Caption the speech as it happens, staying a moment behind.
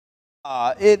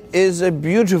It is a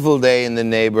beautiful day in the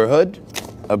neighborhood.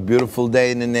 A beautiful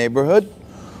day in the neighborhood.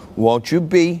 Won't you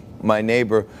be my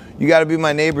neighbor? You got to be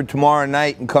my neighbor tomorrow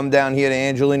night and come down here to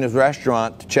Angelina's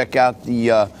restaurant to check out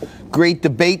the great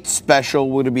debate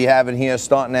special we're going to be having here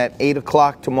starting at 8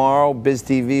 o'clock tomorrow. Biz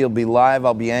TV will be live.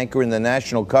 I'll be anchoring the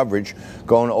national coverage,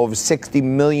 going to over 60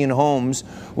 million homes.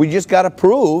 We just got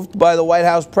approved by the White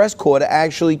House press corps to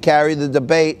actually carry the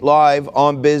debate live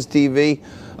on Biz TV.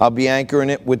 I'll be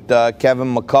anchoring it with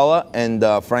Kevin McCullough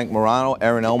and Frank Morano,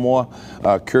 Aaron Elmore,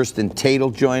 Kirsten Tate will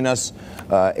join us.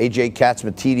 A.J.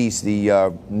 Katzmatidis,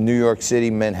 the New York City,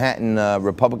 Manhattan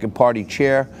Republican Party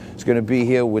chair, is going to be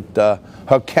here with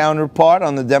her counterpart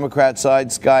on the Democrat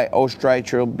side, Skye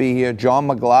Ostreicher will be here. John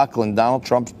McLaughlin, Donald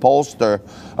Trump's pollster,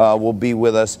 will be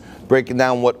with us, breaking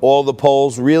down what all the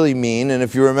polls really mean. And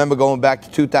if you remember going back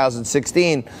to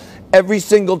 2016, every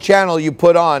single channel you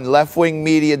put on, left-wing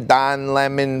media, Don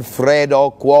Lemon,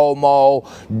 Fredo, Cuomo,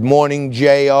 Morning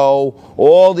J.O.,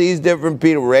 all these different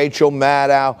people, Rachel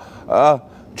Maddow,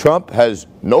 Trump has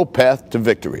no path to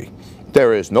victory.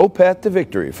 There is no path to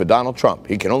victory for Donald Trump.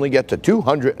 He can only get to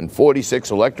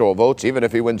 246 electoral votes, even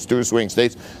if he wins 2 swing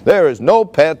states. There is no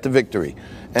path to victory.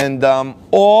 And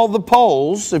all the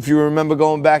polls, if you remember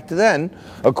going back to then,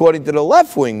 according to the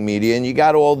left-wing media, and you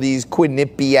got all these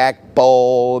Quinnipiac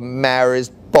poll,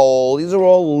 Marist poll, these are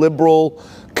all liberal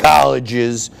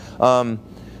colleges. And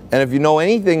if you know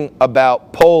anything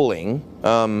about polling,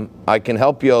 I can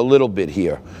help you a little bit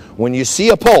here. When you see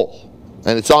a poll,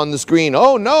 and it's on the screen,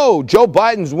 oh no, Joe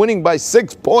Biden's winning by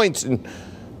 6 points, and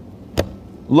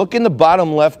look in the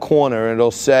bottom left corner, and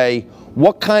it'll say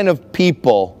what kind of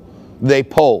people they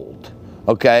polled,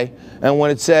 okay? And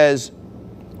when it says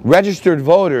registered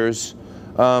voters,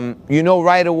 you know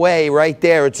right away, right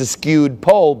there, it's a skewed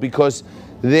poll because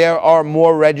there are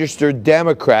more registered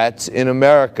Democrats in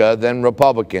America than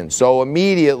Republicans. So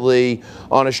immediately,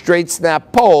 on a straight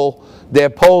snap poll, they're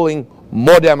polling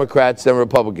more Democrats than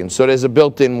Republicans. So there's a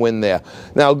built-in win there.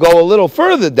 Now go a little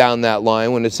further down that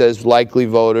line when it says likely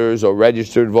voters or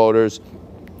registered voters.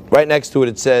 Right next to it,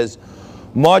 it says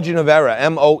margin of error,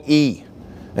 MOE.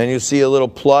 And you'll see a little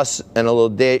plus and a little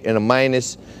date and a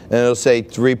minus, and it'll say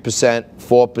 3%,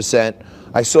 4%.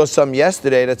 I saw some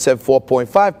yesterday that said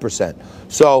 4.5%.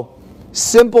 So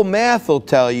simple math will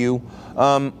tell you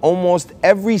almost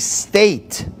every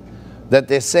state that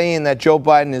they're saying that Joe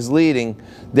Biden is leading,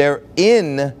 they're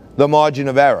in the margin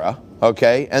of error,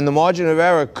 okay? And the margin of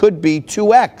error could be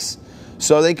 2x.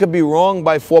 So they could be wrong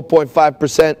by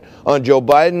 4.5% on Joe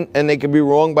Biden, and they could be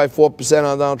wrong by 4%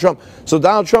 on Donald Trump. So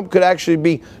Donald Trump could actually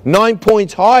be 9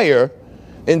 points higher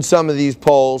in some of these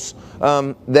polls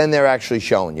than they're actually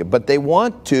showing you. But they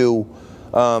want to,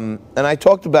 and I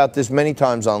talked about this many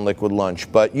times on Liquid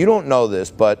Lunch, but you don't know this,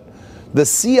 but the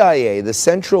CIA, the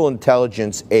Central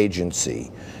Intelligence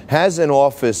Agency, has an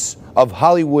office of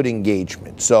Hollywood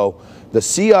engagement. So the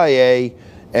CIA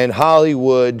and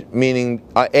Hollywood, meaning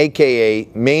AKA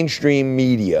mainstream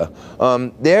media,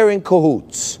 they're in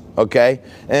cahoots, okay?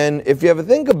 And if you ever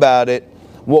think about it,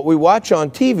 what we watch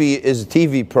on TV is a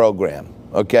TV program,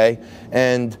 okay?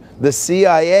 And the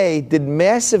CIA did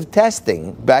massive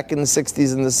testing back in the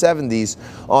 60s and the 70s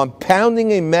on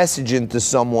pounding a message into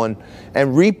someone and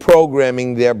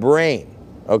reprogramming their brain,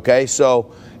 okay?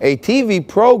 So a TV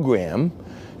program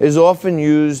is often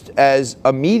used as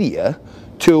a media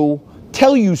to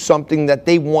tell you something that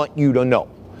they want you to know.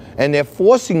 And they're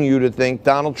forcing you to think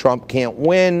Donald Trump can't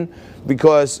win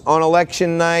because on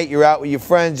election night, you're out with your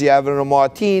friends, you're having a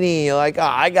martini, and you're like, oh,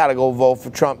 I got to go vote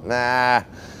for Trump. Nah,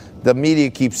 the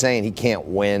media keeps saying he can't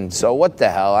win, so what the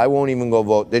hell? I won't even go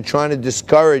vote. They're trying to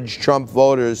discourage Trump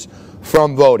voters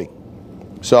from voting.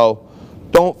 So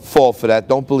don't fall for that.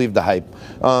 Don't believe the hype.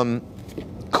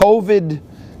 COVID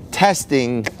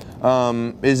testing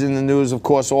is in the news, of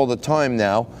course, all the time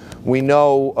now. We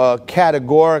know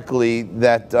categorically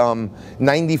that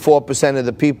 94% of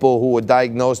the people who were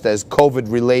diagnosed as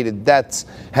COVID-related deaths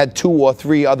had 2 or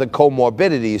 3 other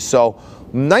comorbidities. So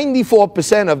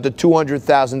 94% of the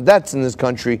 200,000 deaths in this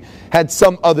country had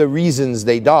some other reasons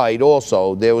they died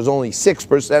also. There was only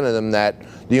 6% of them that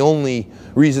the only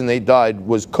reason they died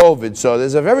was COVID. So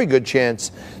there's a very good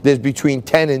chance there's between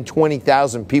 10 and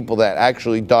 20,000 people that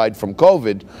actually died from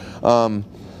COVID.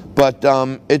 But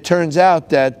it turns out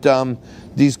that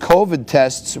these COVID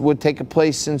tests would take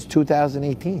place since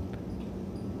 2018.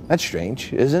 That's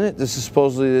strange, isn't it? This is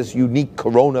supposedly this unique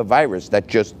coronavirus that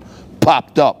just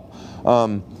popped up.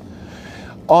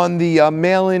 On the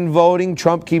mail-in voting,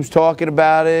 Trump keeps talking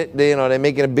about it. They're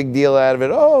making a big deal out of it.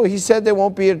 Oh, he said there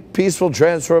won't be a peaceful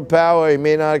transfer of power. He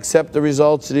may not accept the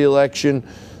results of the election.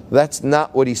 That's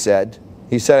not what he said.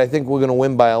 He said, I think we're going to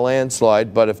win by a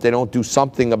landslide, but if they don't do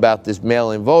something about this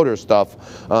mail-in voter stuff,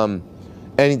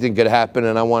 anything could happen,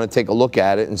 and I want to take a look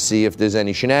at it and see if there's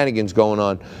any shenanigans going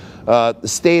on. The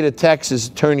state of Texas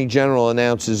Attorney General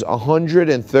announces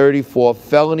 134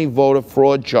 felony voter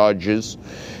fraud charges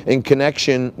in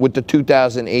connection with the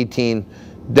 2018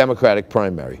 Democratic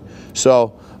primary.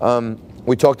 So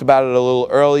we talked about it a little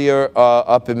earlier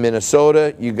up in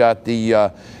Minnesota. You got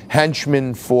the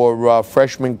henchman for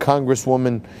freshman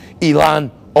Congresswoman Ilhan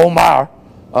Omar.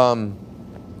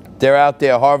 They're out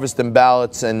there harvesting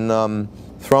ballots and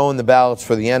throwing the ballots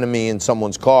for the enemy in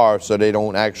someone's car so they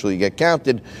don't actually get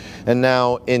counted. And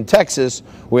now in Texas,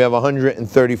 we have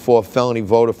 134 felony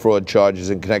voter fraud charges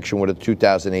in connection with the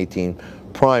 2018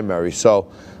 primary.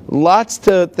 So lots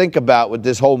to think about with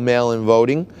this whole mail-in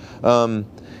voting.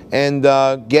 And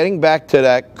getting back to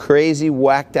that crazy,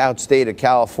 whacked-out state of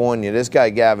California, this guy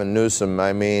Gavin Newsom,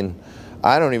 I mean,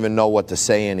 I don't even know what to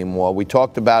say anymore. We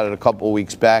talked about it a couple of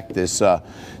weeks back, this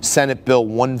Senate Bill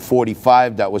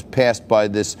 145 that was passed by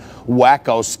this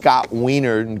wacko Scott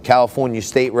Wiener, California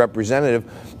state representative.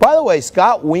 By the way,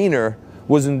 Scott Wiener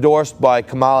was endorsed by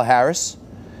Kamala Harris,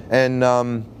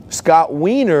 and Scott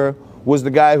Wiener was the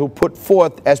guy who put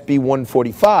forth SB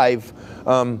 145,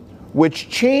 which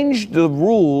changed the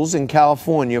rules in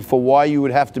California for why you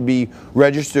would have to be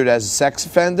registered as a sex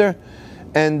offender.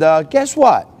 And guess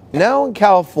what? Now in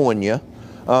California,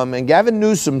 and Gavin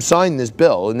Newsom signed this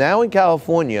bill, and now in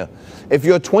California, if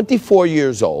you're 24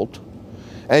 years old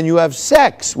and you have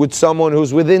sex with someone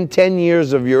who's within 10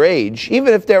 years of your age,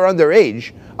 even if they're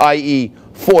underage, i.e.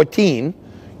 14,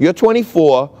 you're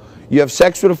 24, you have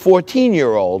sex with a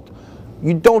 14-year-old,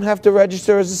 you don't have to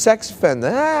register as a sex offender.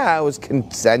 It was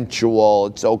consensual,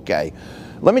 it's okay.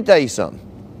 Let me tell you something.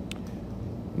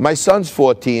 My son's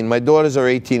 14, my daughters are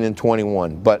 18 and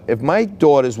 21, but if my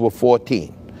daughters were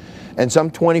 14 and some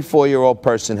 24-year-old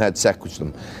person had sex with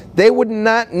them, they would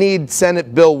not need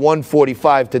Senate Bill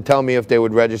 145 to tell me if they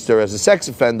would register as a sex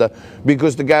offender,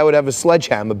 because the guy would have a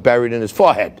sledgehammer buried in his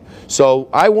forehead. So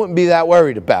I wouldn't be that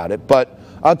worried about it, but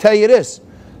I'll tell you this,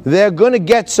 they're going to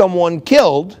get someone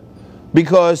killed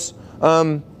because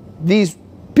these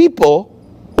people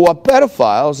who are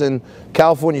pedophiles, and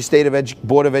California State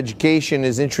Board of Education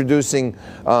is introducing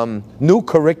new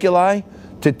curriculi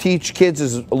to teach kids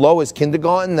as low as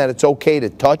kindergarten that it's okay to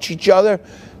touch each other.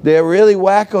 They're really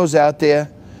wackos out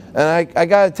there. And I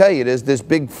got to tell you, there's this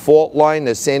big fault line,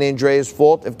 the San Andreas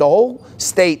Fault. If the whole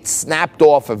state snapped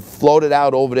off and floated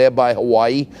out over there by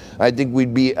Hawaii, I think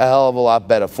we'd be a hell of a lot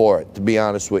better for it, to be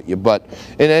honest with you. But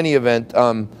in any event,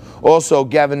 also,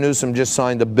 Gavin Newsom just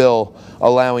signed a bill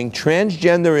allowing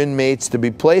transgender inmates to be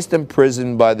placed in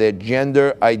prison by their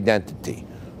gender identity.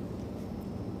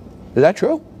 Is that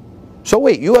true? So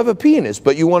wait, you have a penis,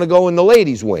 but you want to go in the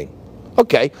ladies' wing.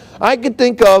 Okay, I could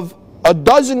think of a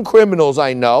dozen criminals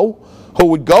I know who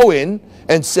would go in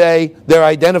and say they're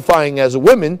identifying as a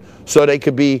woman so they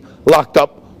could be locked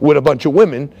up with a bunch of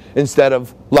women instead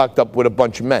of locked up with a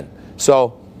bunch of men.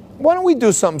 So why don't we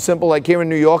do something simple, like here in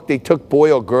New York, they took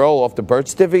boy or girl off the birth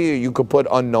certificate. You could put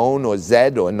unknown or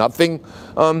Z or nothing.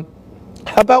 How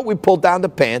about we pull down the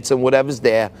pants and whatever's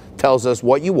there tells us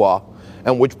what you are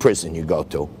and which prison you go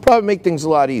to. Probably make things a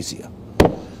lot easier.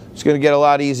 It's going to get a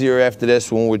lot easier after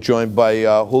this when we're joined by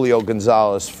Julio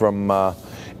Gonzalez from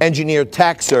Engineer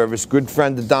Tax Service, good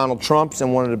friend of Donald Trump's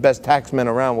and one of the best taxmen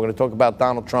around. We're going to talk about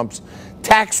Donald Trump's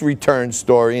tax return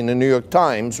story in the New York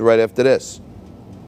Times right after this.